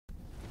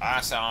I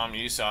saw him,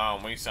 you saw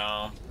him, we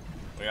saw him,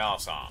 we all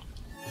saw him.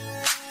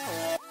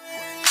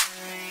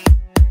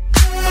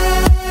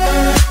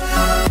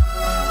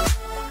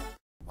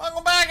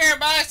 Welcome back,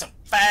 everybody. It's a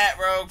Fat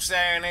Rogue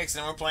Sarenixen,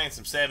 and we're playing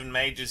some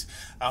 7Mages.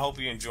 I hope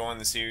you're enjoying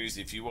the series.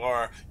 If you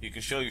are, you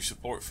can show your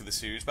support for the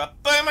series by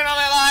booming on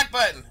that like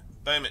button.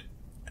 Boom it.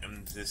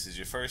 And if this is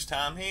your first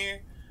time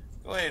here,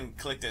 go ahead and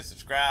click that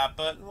subscribe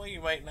button. What are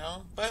you waiting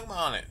on? Boom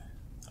on it.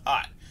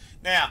 Alright.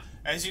 Now,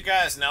 as you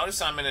guys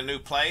notice, I'm in a new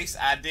place.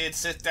 I did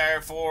sit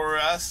there for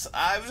us.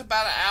 I was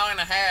about an hour and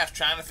a half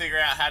trying to figure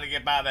out how to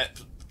get by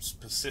that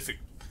specific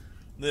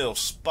little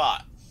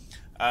spot.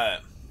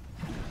 I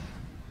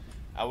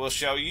will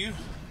show you.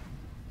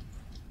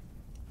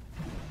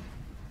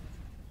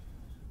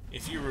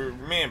 If you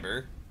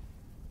remember,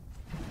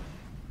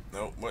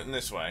 nope, wasn't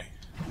this way.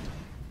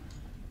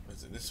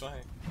 Was it this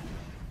way?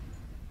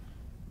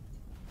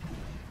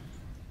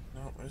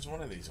 No, there's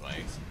one of these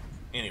ways.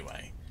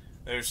 Anyway,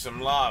 there's some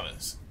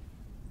lavas.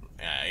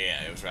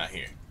 Yeah, it was right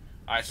here.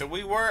 Alright, so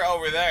we were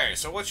over there.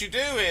 So what you do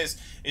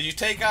is you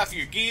take off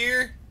your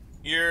gear,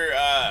 your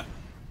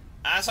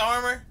ice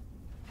armor,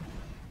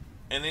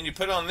 and then you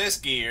put on this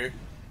gear,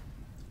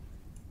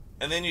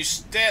 and then you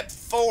step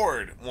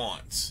forward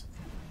once.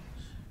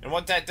 And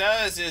what that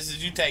does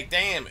is you take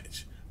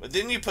damage. But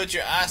then you put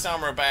your ice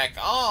armor back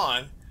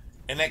on,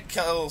 and that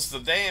kills the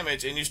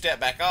damage, and you step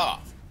back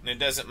off, and it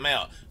doesn't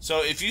melt.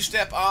 So if you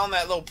step on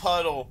that little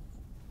puddle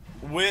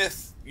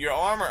with your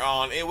armor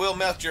on, it will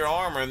melt your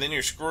armor, and then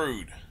you're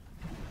screwed.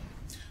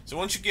 So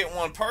once you get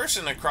one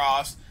person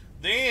across,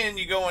 then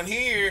you go in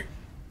here,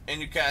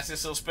 and you cast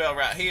this little spell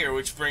right here,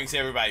 which brings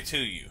everybody to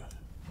you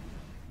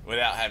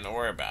without having to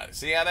worry about it.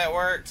 See how that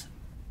worked?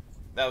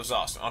 That was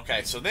awesome.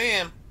 Okay, so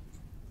then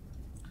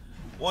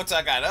once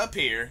I got up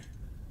here,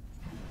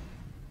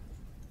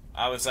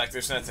 I was like,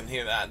 there's nothing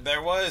here.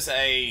 There was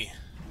a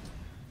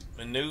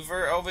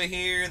maneuver over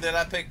here that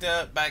I picked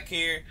up back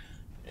here,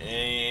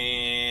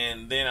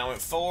 and then I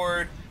went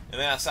forward,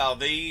 and then I saw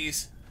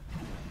these,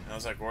 and I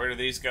was like, where do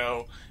these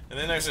go? And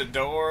then there's a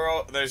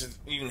door,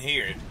 you can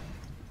hear it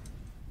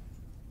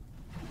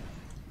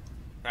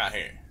right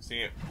here.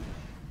 See it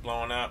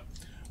blowing up?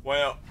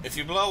 Well, if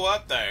you blow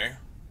up there,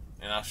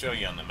 and I'll show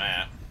you on the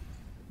map,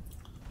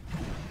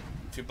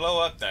 if you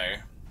blow up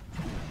there,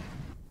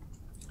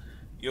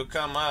 you'll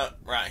come up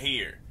right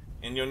here,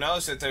 and you'll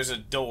notice that there's a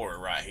door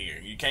right here.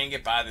 You can't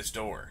get by this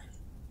door.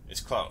 It's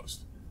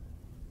closed.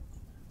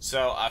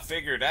 So I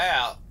figured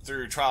out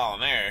through trial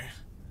and error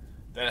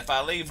that if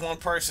I leave one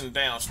person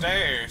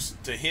downstairs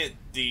to hit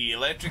the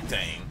electric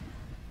thing,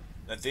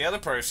 that the other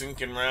person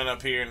can run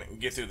up here and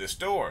get through this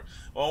door.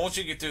 Well, once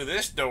you get through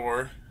this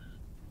door,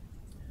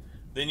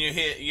 then you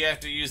have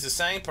to use the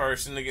same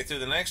person to get through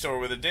the next door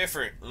with a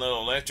different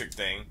little electric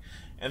thing.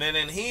 And then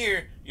in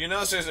here, you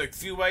notice there's a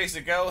few ways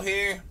to go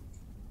here.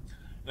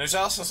 There's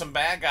also some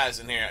bad guys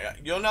in here.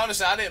 You'll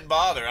notice I didn't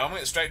bother. I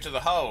went straight to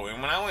the hole.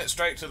 And when I went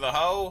straight to the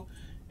hole,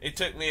 it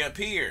took me up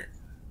here,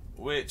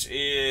 which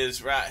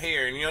is right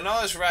here. And you'll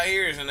notice right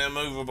here is an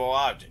immovable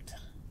object.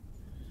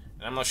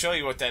 And I'm going to show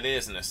you what that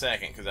is in a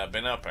second, because I've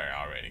been up there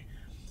already.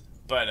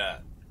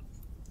 But,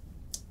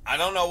 I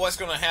don't know what's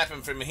going to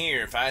happen from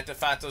here, if I have to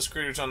fight those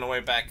critters on the way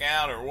back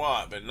out or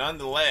what, but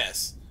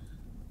nonetheless,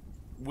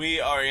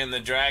 we are in the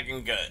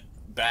Dragon Gut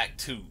back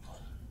 2.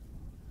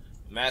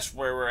 And that's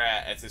where we're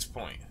at this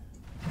point.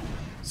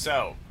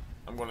 So,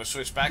 I'm going to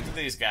switch back to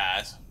these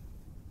guys,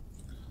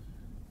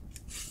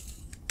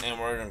 and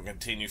we're going to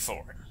continue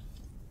forward.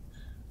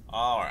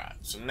 Alright,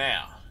 so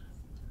now,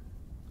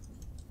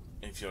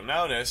 if you'll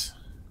notice,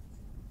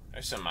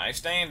 there's somebody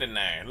standing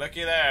there.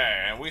 Looky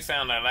there, and we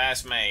found our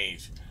last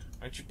mage.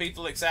 Aren't you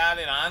people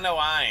excited? I know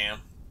I am.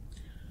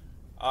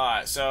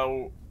 Alright,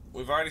 so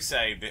we've already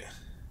saved it.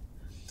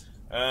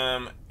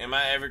 Am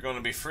I ever going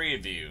to be free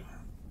of you?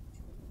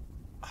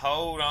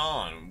 Hold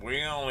on.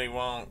 We only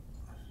want...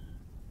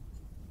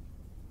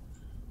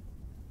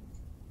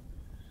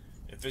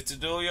 If it's a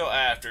duel you're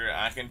after,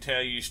 I can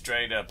tell you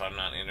straight up I'm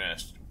not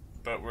interested.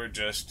 But we're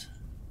just...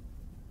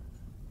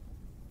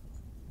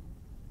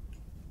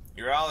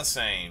 You're all the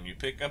same. You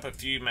pick up a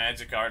few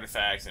magic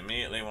artifacts and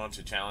immediately want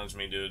to challenge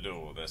me to a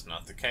duel. That's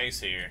not the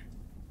case here.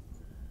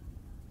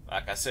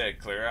 Like I said,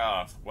 clear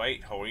off.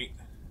 Wait, Hoyt.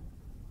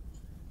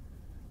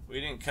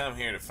 We didn't come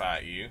here to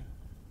fight you.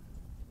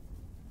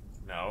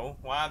 No,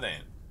 why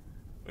then?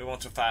 We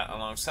want to fight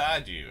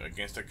alongside you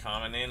against a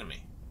common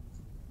enemy.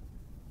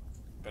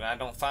 But I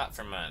don't fight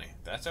for money.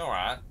 That's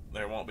alright.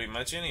 There won't be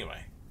much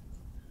anyway.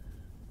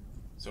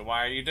 So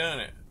why are you doing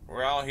it?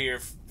 We're all here.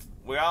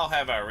 We all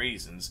have our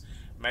reasons.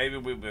 Maybe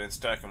we've been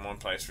stuck in one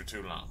place for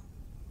too long.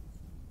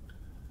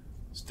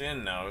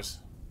 Sten knows.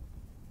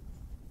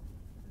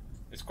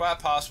 It's quite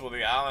possible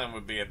the island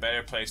would be a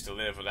better place to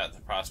live without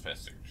the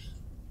prospectors.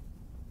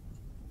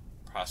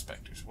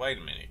 Prospectors. Wait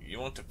a minute. You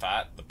want to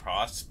fight the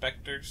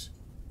prospectors?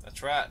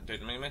 That's right.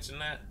 Didn't we mention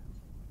that?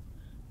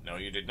 No,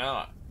 you did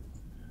not.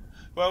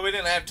 Well, we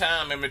didn't have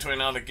time in between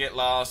all the get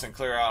lost and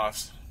clear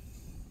offs.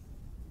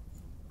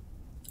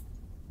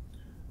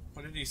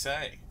 What did he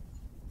say?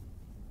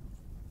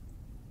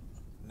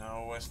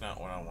 No, that's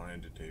not what I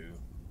wanted to do.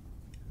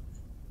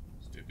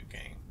 Stupid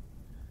game.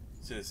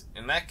 It says,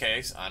 in that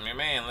case, I'm your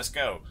man. Let's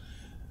go.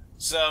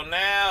 So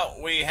now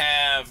we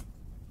have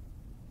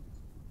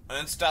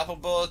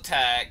unstoppable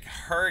attack,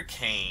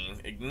 hurricane,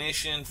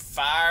 ignition,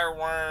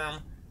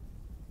 fireworm,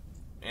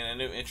 and a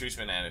new entry's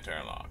been added to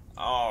our log.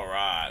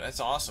 Alright, that's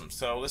awesome.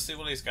 So let's see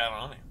what he's got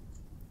on him.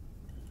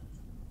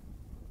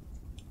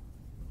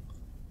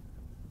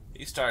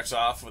 He starts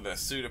off with a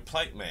suit of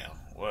plate mail.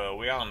 Well,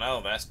 we all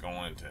know that's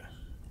going to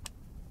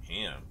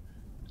him.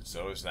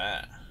 So is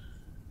that.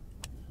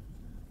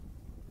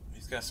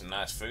 He's got some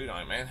nice food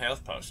on him, man.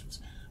 Health potions.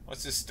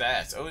 What's his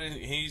stats? Oh,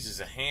 he uses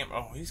a hammer.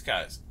 Oh,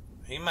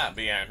 he might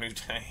be our new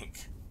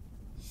tank.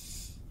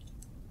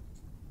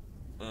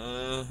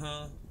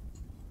 How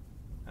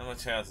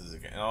much health is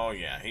it? Oh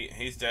yeah,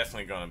 he's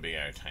definitely going to be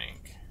our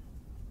tank.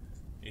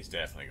 He's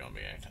definitely going to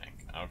be our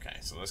tank. Okay,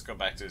 so let's go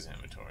back to his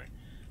inventory.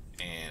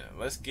 And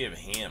let's give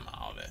him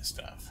all that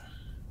stuff.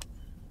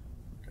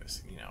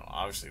 Because, you know,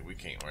 obviously we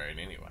can't wear it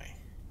anyway.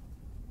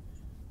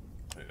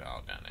 Put it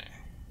all down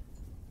there.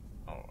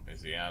 Oh,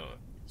 is he out of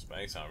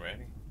space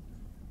already?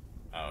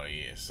 Oh,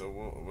 yeah. So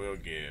we'll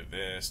give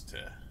this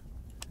to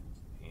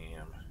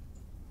him,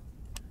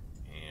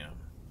 and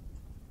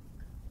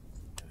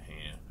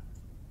him.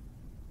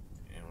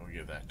 And we'll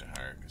give that to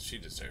her because she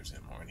deserves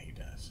it more than he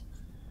does.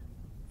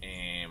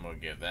 And we'll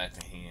give that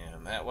to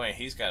him. That way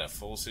he's got a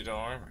full suit of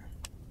armor.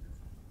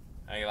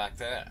 How you like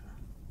that?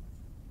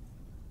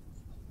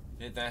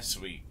 Isn't that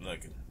sweet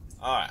looking?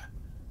 Alright.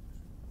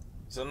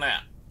 So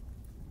now,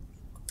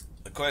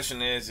 the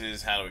question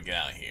is how do we get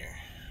out of here?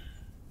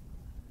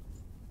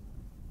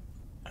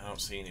 I don't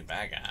see any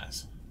bad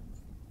guys.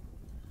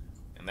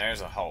 And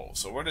there's a hole.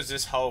 So where does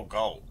this hole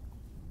go?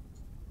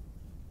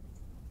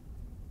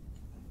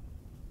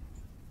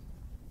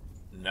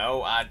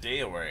 No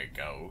idea where it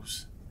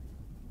goes.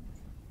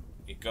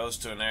 It goes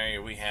to an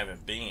area we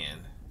haven't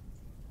been.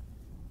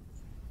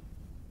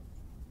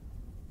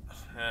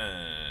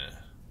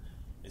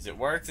 Is it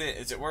worth it?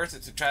 Is it worth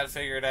it to try to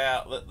figure it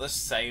out? Let's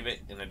save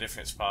it in a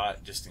different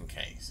spot just in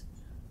case.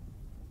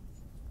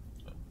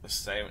 Let's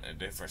save it in a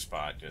different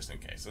spot just in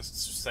case. Let's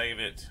save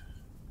it.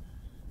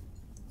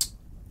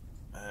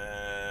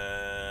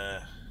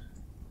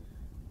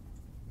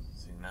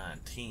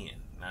 9:10,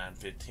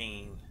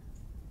 9:15.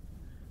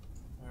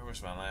 Where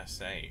was my last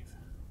save?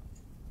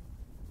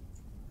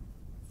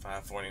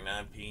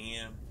 5:49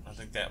 p.m. I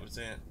think that was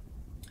it.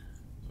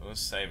 So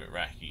let's save it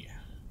right here.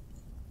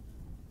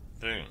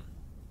 Boom.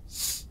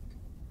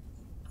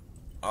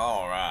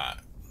 Alright.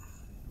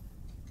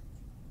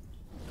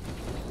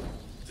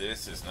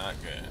 This is not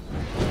good.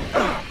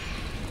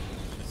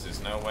 This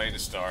is no way to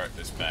start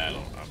this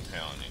battle, I'm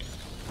telling you.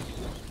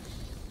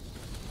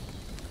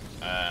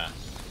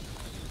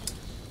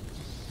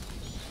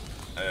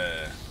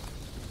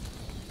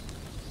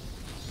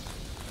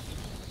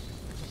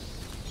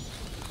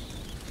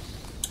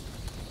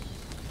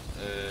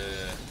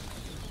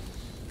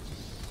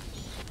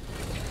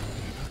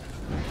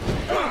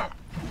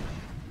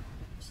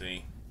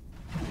 See?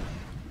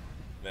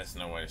 That's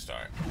no way to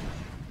start.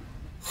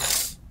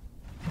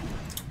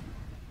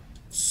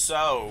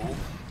 So,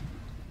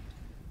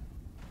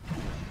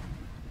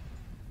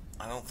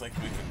 I don't think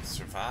we can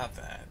survive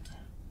that.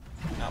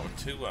 Not with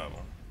two of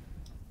them.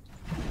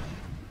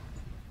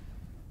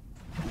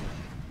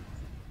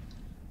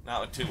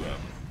 Not with two of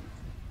them.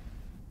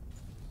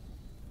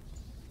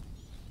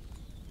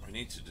 We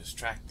need to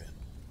distract them.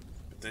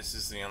 But this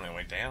is the only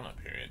way down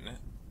up here, isn't it?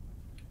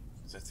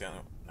 Is that the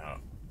only... No.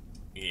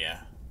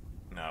 Yeah.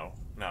 No.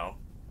 No.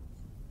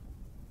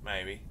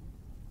 Maybe.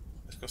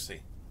 Let's go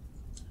see.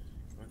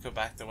 Can we go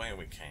back the way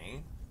we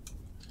came?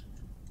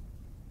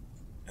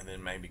 And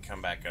then maybe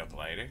come back up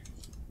later?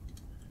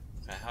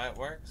 Is that how it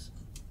works?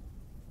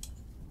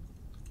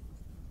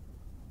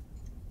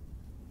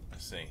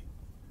 Let's see.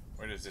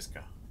 Where does this go?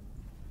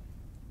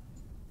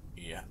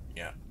 Yeah,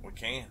 we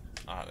can.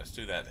 Alright, let's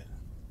do that then.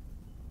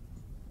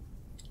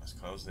 Let's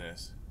close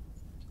this.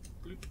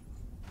 Bloop.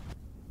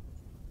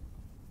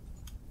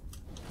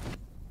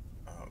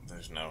 Oh,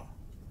 there's no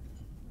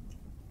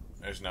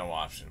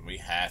option. We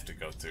have to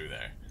go through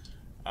there.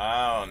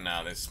 Oh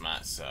no, this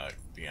might suck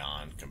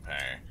beyond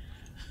compare.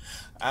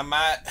 I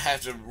might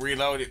have to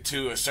reload it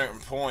to a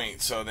certain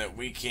point so that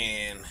we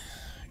can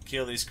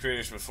kill these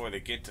critters before they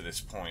get to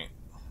this point.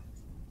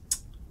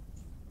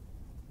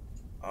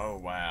 Oh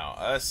wow,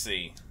 let's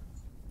see.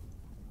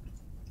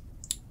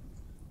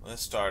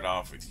 Let's start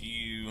off with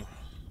you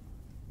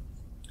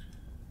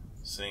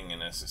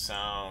singing us a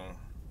song.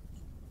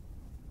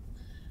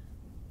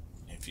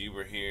 If you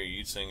were here,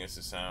 you'd sing us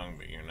a song,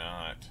 but you're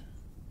not.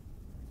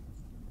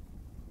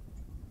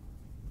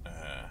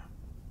 Oh,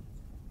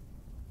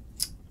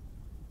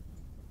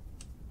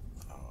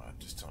 I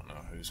just don't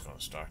know who's going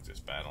to start this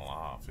battle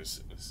off. It's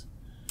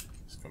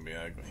going to be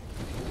ugly.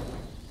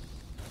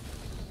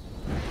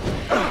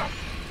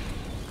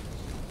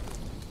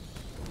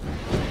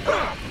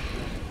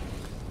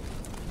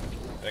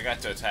 They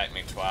got to attack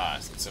me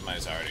twice, and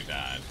somebody's already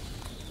died.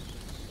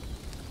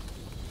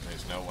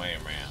 There's no way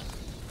around.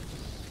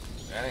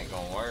 That ain't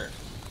gonna work.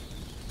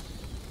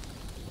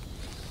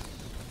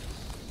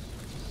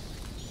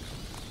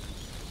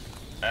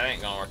 That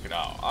ain't gonna work at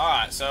all.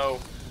 Alright, so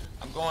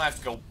I'm gonna have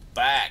to go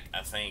back,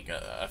 I think,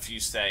 a few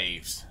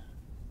saves.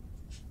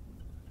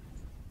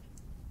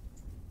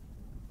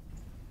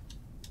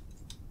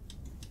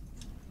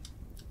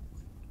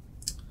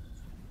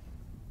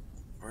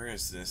 Where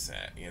is this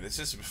at? Yeah, this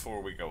is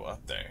before we go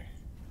up there.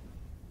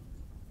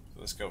 So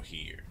let's go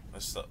here.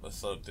 Let's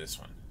load this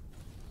one.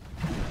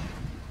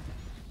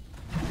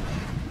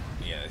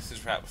 Yeah, this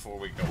is right before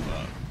we go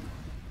up.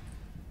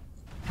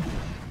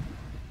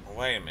 Well,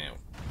 wait a minute.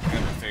 We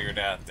haven't figured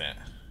out that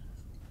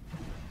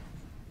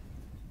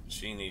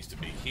she needs to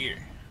be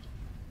here.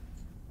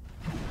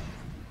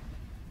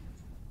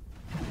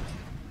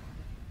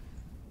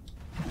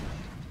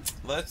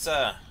 Let's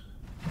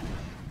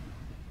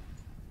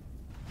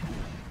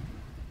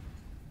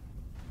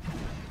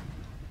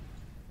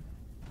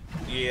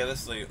yeah,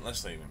 let's leave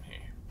him here.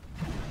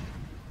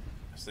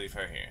 Let's leave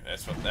her here.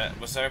 That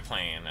was our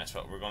plan. That's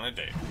what we're gonna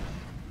do.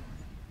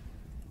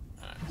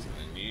 Alright, so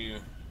then you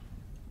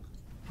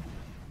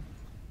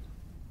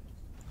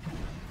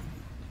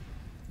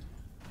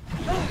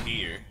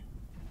here.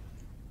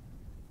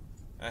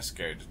 That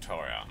scared the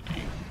tar out of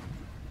me.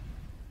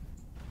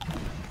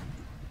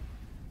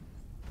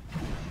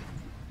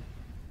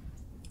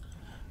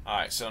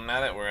 Alright, so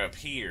now that we're up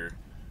here,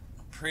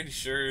 I'm pretty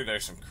sure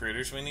there's some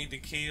critters we need to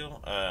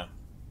kill. Let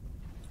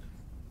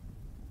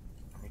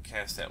me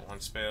cast that one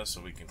spell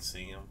so we can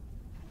see them.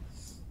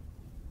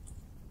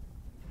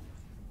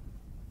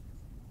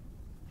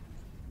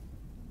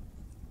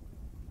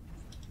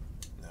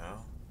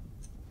 No?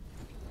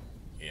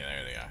 Yeah,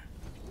 there they are.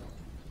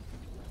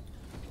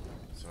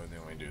 So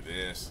then we do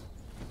this.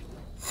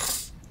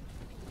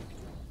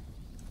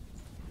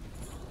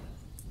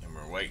 And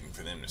we're waiting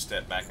for them to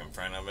step back in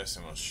front of us,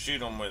 and we'll shoot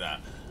them with a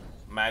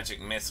magic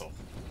missile.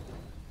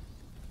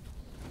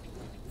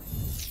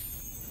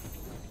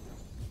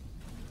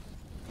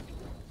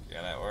 See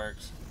how that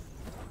works?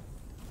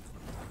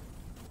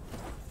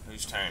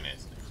 Whose turn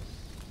is it?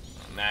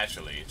 Well,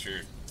 naturally, it's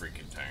your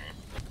freaking turn.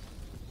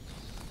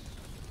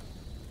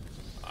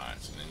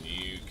 Alright, so then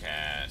you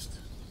cast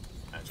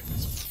magic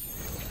missile.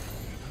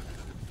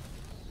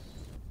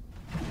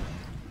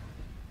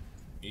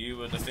 You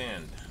will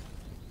defend.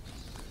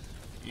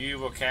 You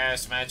will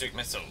cast magic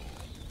missile.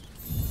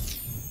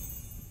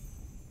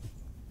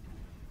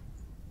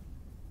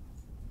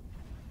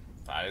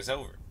 Fight is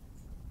over.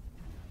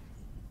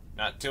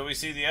 Not till we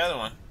see the other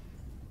one.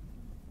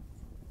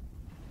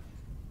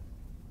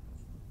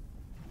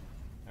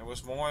 There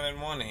was more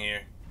than one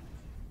here.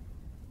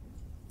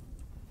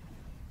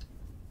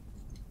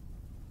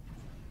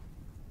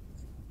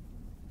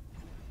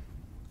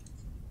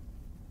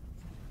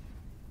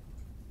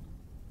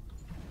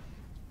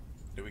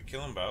 Did we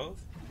kill them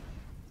both?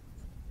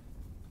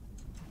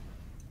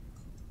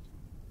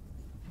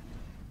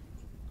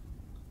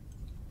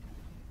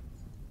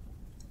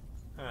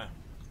 Huh.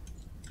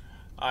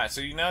 Alright,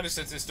 so you notice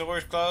that this door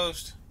is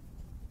closed?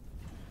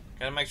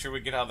 Gotta make sure we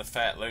get all the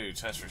fat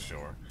loots, that's for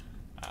sure.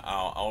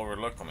 I'll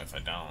overlook them if I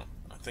don't.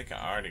 I think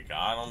I already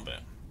got them,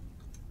 but...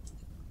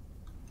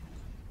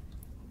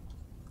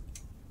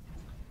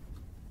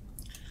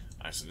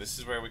 Alright, so this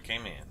is where we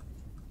came in.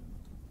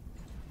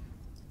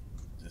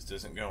 This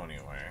doesn't go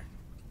anywhere.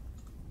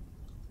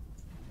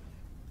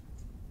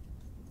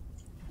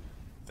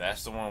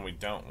 That's the one we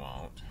don't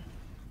want.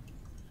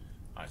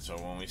 Alright, so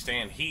when we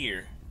stand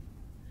here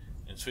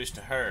and switch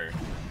to her,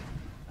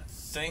 I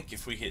think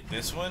if we hit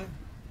this one,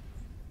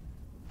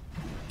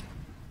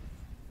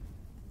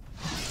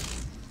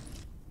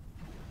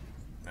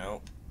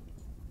 nope,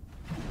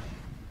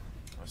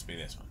 must be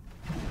this one.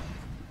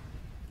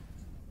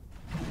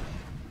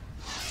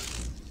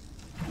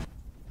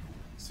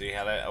 See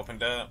how that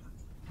opened up?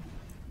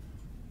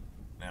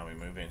 Now we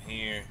move in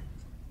here,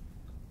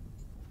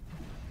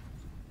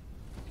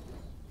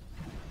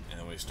 and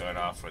then we start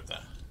off with the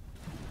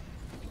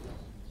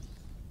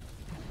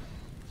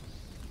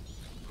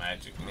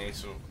magic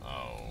missile.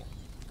 Oh,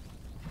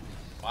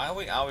 why are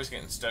we always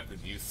getting stuck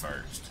with you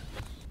first?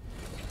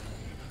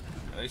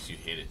 At least you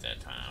hit it that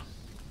time.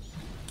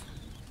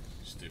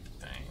 Stupid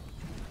thing.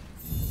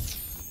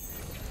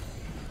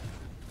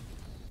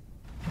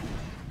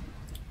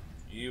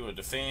 You will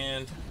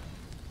defend,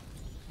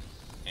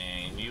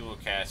 and you will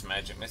cast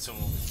magic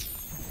missile,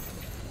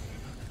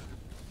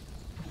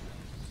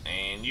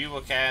 and you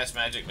will cast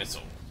magic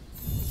missile.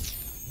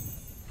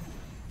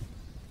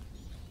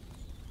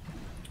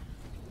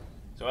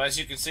 So as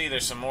you can see,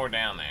 there's some more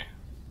down there.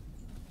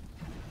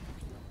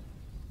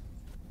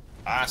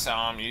 I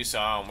saw them, you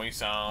saw them, we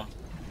saw them,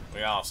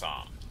 we all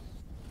saw them.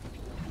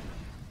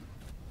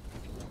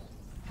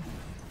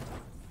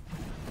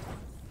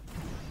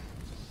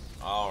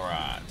 All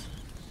right.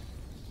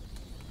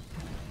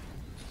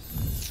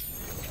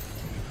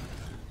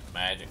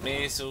 Magic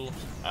missile.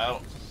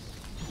 Oh.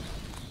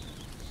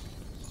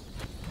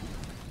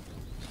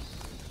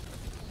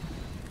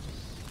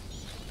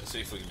 Let's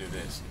see if we can do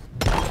this.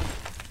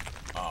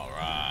 All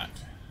right.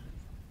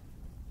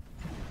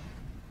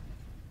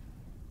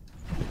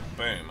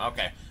 Boom.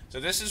 Okay. So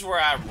this is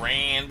where I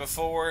ran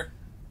before,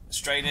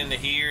 straight into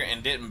here,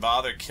 and didn't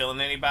bother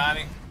killing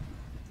anybody.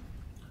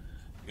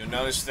 You'll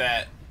notice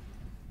that,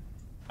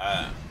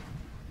 let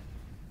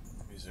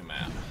me zoom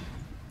out.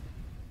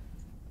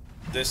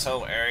 This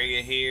whole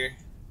area here,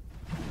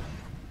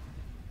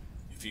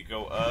 if you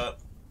go up,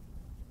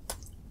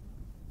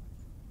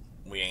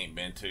 we ain't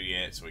been to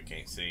yet, so we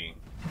can't see.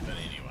 But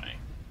anyway,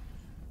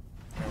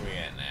 where are we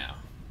at now?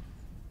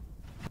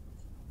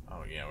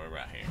 Oh yeah, we're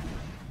right here.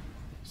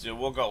 So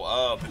we'll go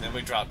up, and then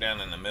we drop down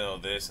in the middle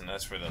of this, and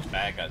that's where those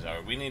bad guys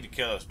are. We need to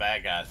kill those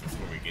bad guys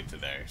before we get to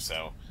there.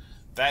 So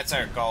that's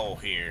our goal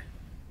here.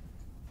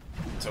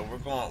 So we're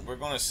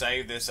going to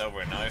save this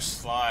over another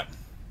slot.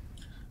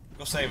 We're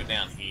going to save it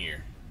down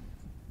here.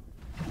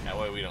 That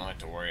way we don't have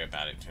to worry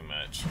about it too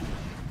much.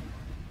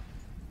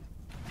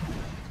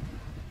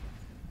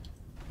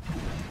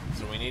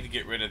 So we need to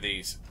get rid of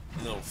these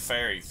little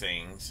fairy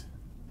things.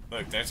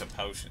 Look, there's a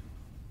potion.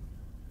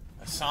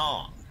 A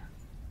song.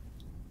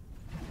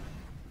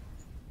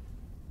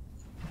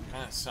 What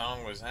kind of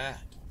song was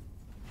that?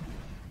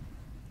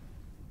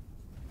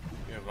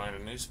 You have learned a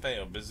new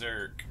spell,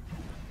 Berserk.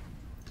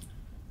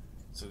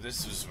 So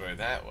this is where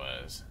that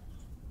was.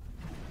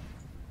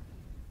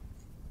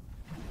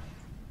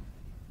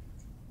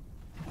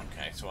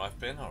 Okay, so I've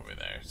been over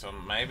there. So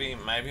maybe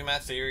my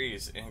theory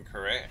is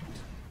incorrect.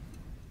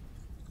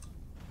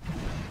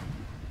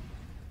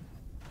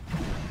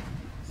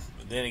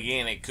 But then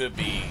again, it could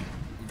be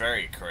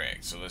very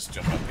correct. So let's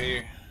jump up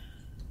here.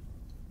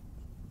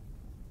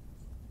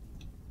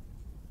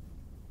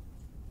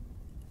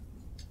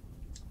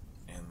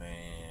 And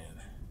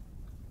then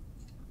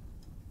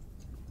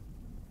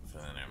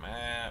fill in our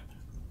map.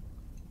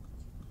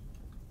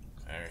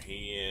 There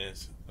he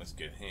is. Let's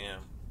get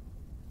him.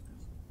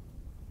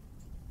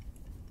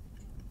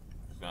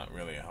 There's not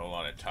really a whole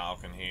lot of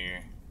talking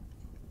here.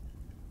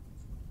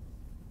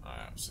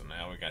 Alright, so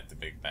now we got the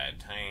big bad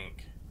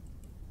tank.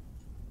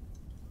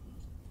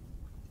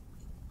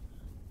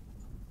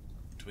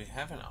 Do we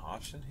have an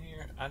option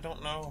here? I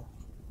don't know.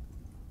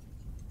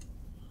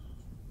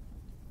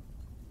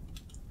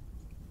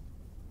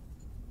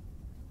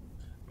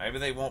 Maybe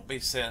they won't be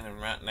sitting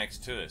right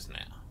next to us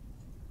now.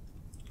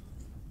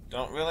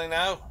 Don't really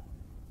know.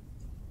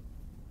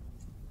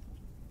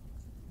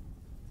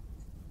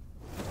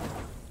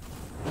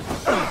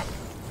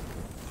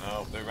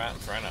 No, they're right in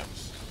front of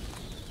us.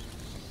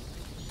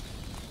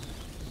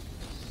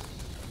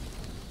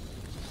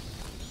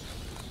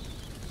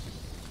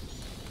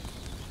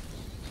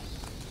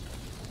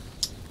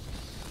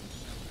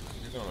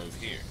 You're gonna move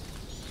here.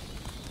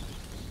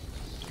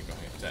 You're gonna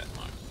hit that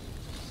mark.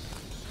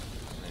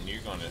 And then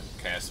you're gonna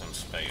cast some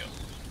spell.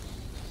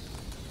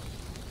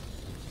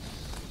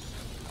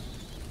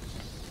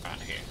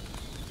 Right here.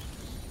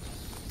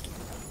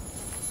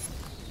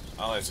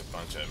 Oh, there's a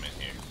bunch of them in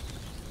here.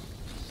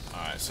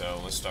 Alright,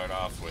 so let's start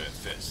off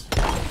with this.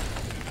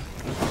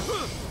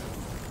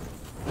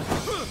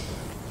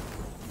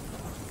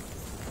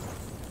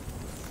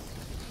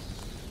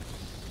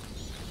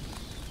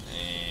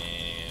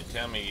 And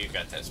tell me you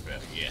got that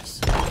spell.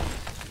 Yes.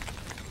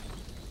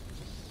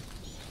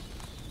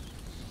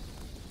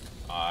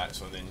 Alright,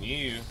 so then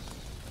you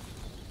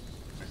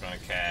are going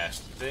to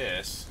cast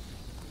this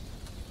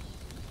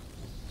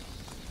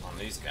on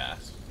these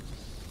guys.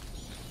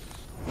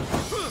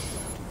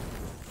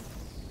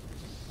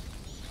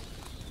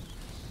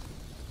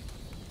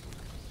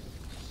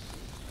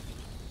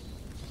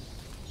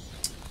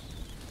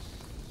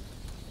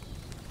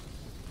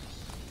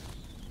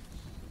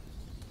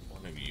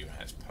 One of you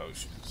has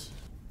potions.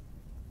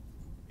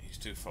 He's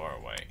too far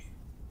away.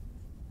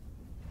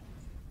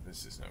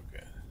 This is no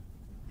good.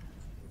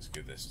 Let's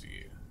give this to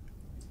you.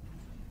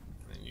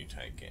 And then you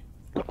take it.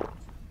 I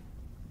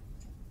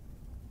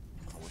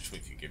wish we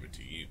could give it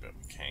to you, but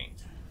we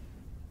can't.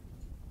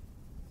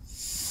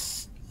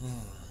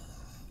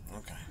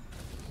 Okay.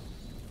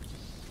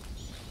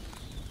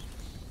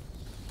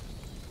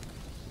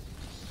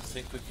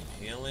 Think we can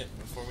heal it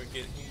before we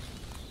get here?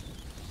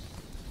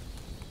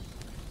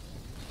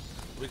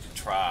 We could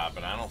try,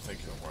 but I don't think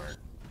it'll work.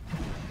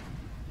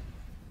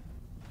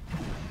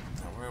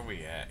 Now, where are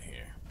we at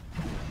here?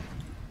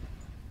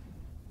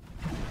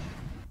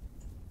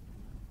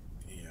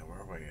 Yeah,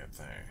 we're way up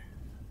there.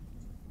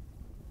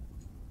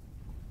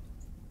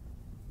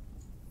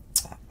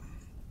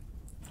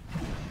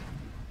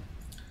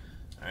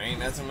 There ain't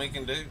nothing we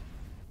can do.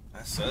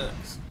 That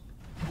sucks.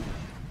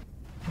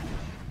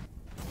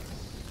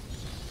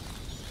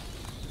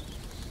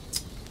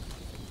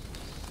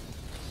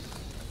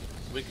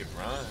 We could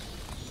run.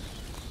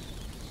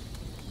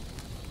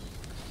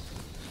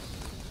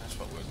 That's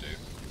what we'll do.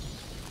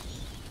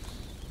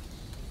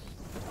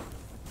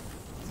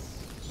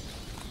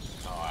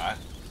 Alright.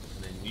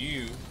 Then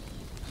you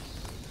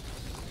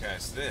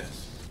cast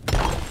this.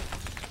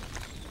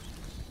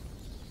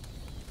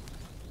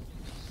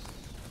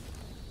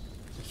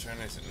 Which turn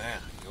is it now?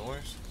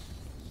 Yours?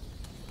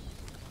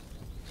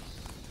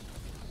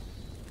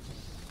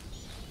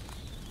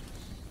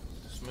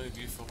 Let's move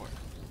you forward.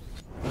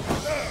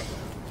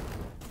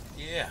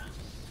 Yeah.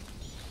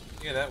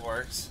 Yeah, that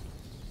works.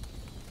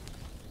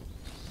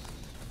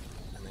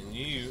 And then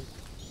you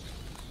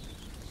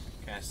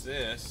cast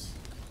this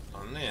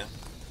on them.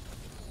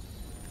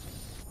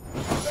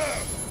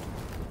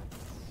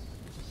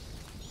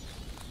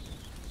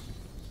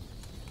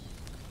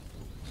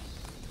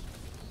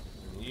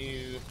 And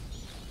you...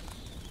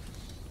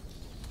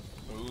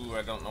 Ooh,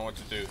 I don't know what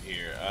to do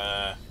here.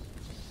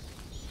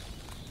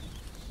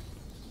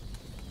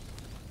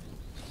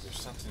 Is there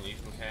something you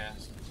can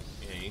cast?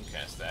 Yeah, you can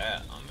cast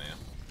that on them.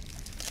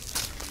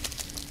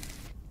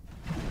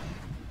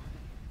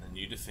 And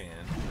you defend.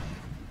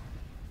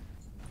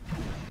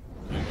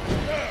 You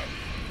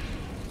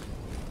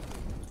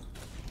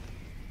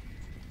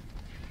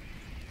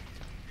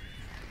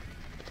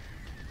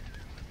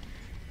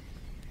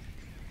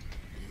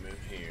move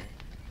here.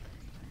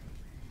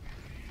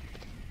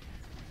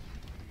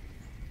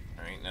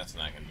 There ain't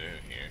nothing I can do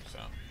here, so.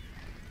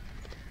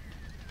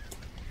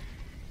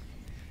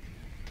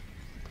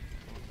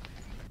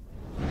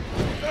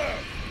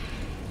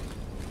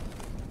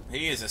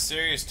 He is a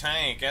serious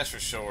tank, that's for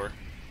sure.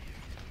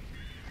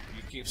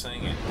 You keep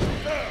saying it.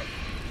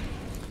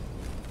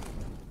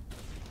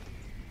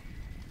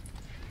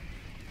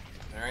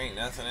 There ain't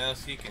nothing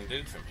else he can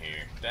do from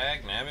here.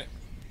 Dag nabbit.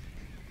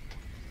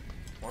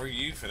 Or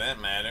you, for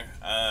that matter.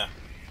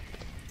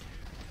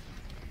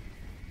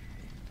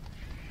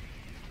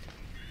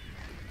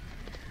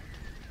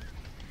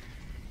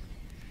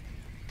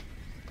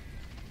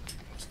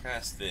 Let's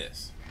cast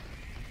this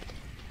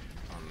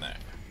on there.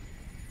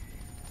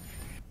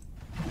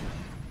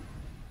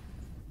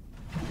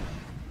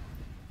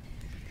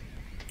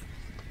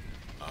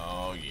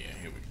 Oh yeah,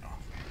 here we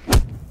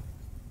go.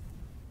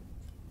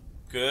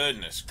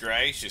 Goodness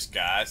gracious,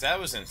 guys, that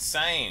was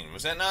insane.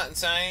 Was that not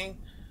insane?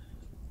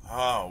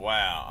 Oh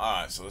wow.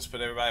 Alright, so let's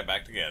put everybody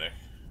back together.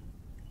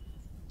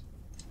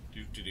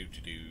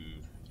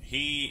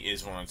 He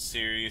is one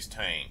serious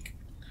tank.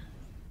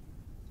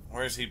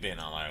 Where's he been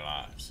all our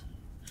lives?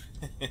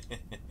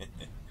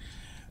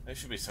 There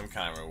should be some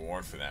kind of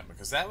reward for that,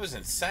 because that was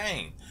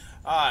insane.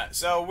 Alright,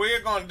 so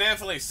we're going to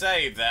definitely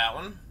save that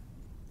one,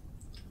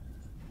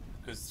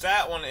 because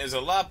that one is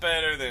a lot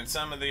better than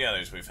some of the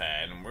others we've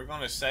had, and we're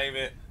going to save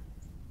it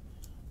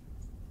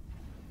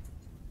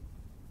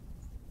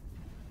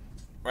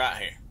right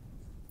here.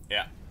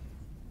 Yeah.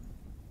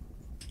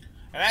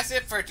 And that's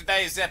it for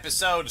today's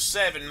episode of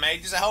 7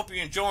 Mages. I hope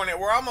you're enjoying it.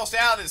 We're almost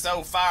out of this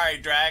old fiery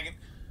dragon.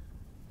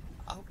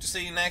 I hope to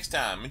see you next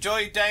time. Enjoy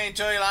your day,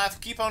 enjoy your life,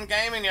 keep on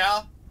gaming,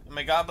 y'all. And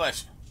may God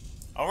bless you.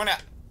 Over and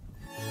out.